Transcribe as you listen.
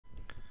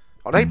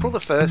On April the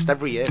 1st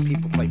every year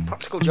people play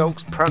practical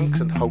jokes,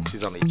 pranks and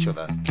hoaxes on each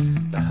other.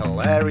 The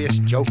hilarious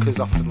jokers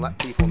often let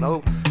people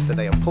know that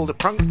they have pulled a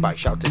prank by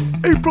shouting,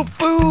 "April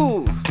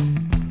Fools!"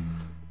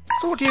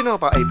 So what do you know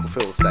about April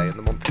Fool's Day in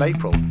the month of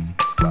April?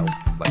 Well,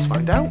 let's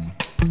find out.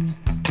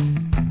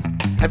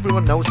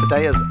 Everyone knows the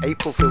day as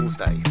April Fool's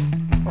Day.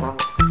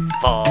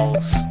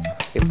 False.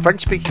 In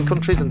French-speaking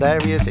countries and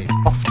areas it is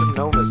often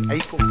known as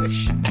April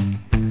fish.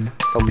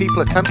 So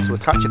people attempt to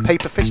attach a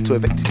paper fish to a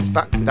victim's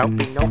back without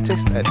being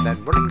noticed and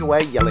then running away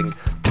yelling,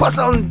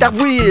 "Poisson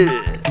d'avril!"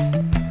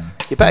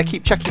 You better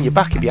keep checking your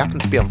back if you happen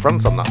to be on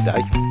France on that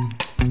day.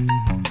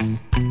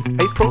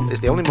 April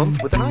is the only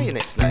month with an I in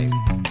its name.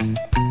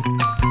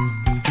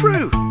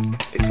 True!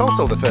 It's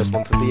also the first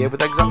month of the year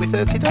with exactly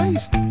 30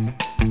 days.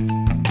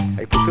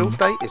 April Fool's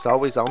Day is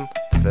always on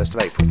the 1st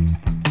of April.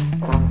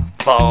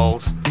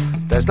 False!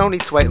 There's no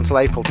need to wait until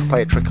April to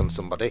play a trick on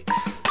somebody.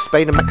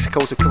 Spain and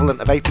Mexico's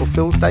equivalent of April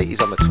Fool's Day is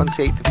on the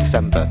 28th of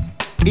December.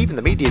 Even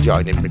the media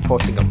join in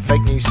reporting on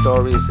fake news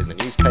stories in the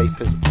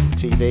newspapers, on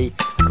TV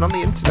and on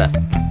the internet.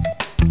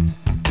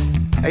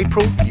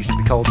 April used to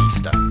be called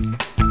Easter.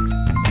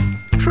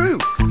 True!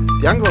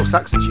 The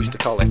Anglo-Saxons used to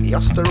call it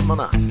Eoster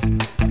Monach.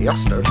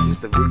 Eoster is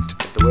the root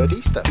of the word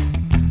Easter.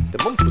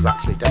 The month was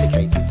actually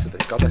dedicated to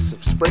the goddess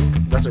of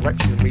spring,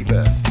 resurrection and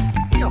rebirth,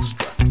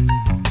 Eostra.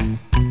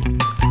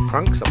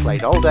 Pranks are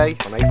played all day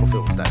on April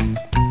Fool's Day.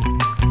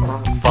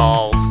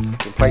 False.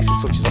 In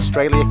places such as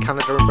Australia,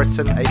 Canada and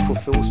Britain, April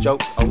Fool's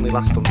jokes only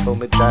last until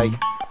midday.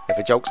 If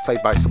a joke's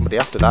played by somebody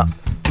after that,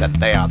 then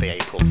they are the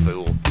April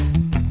Fool.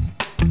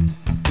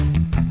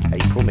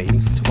 April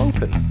means to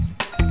open.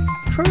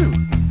 True.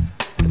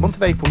 The month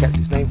of April gets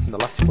its name from the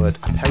Latin word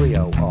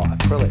aperio or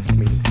aprilis,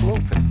 meaning to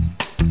open.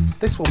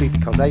 This will be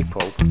because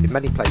April, in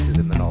many places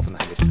in the Northern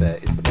Hemisphere,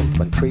 is the month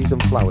when trees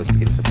and flowers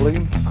begin to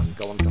bloom and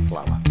go on to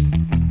flower.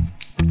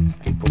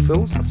 April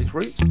Fool's has its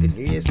roots in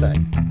New Year's Day.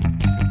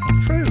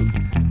 True.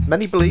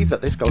 Many believe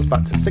that this goes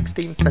back to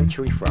 16th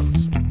century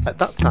France. At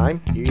that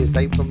time, New Year's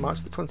Day was on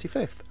March the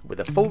 25th, with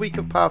a full week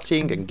of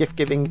partying and gift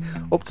giving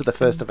up to the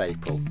 1st of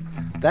April.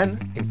 Then,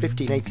 in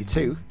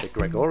 1582, the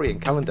Gregorian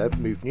calendar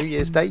moved New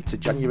Year's Day to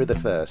January the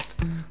 1st.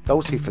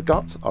 Those who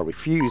forgot or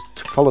refused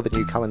to follow the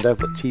new calendar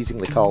were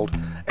teasingly called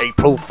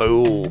April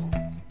Fool.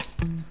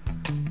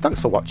 Thanks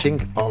for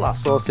watching. All our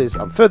sources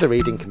and further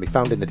reading can be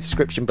found in the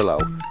description below.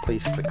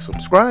 Please click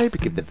subscribe,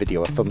 give the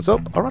video a thumbs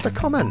up or add a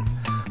comment.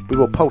 We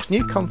will post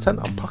new content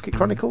on Pocket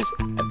Chronicles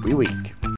every week.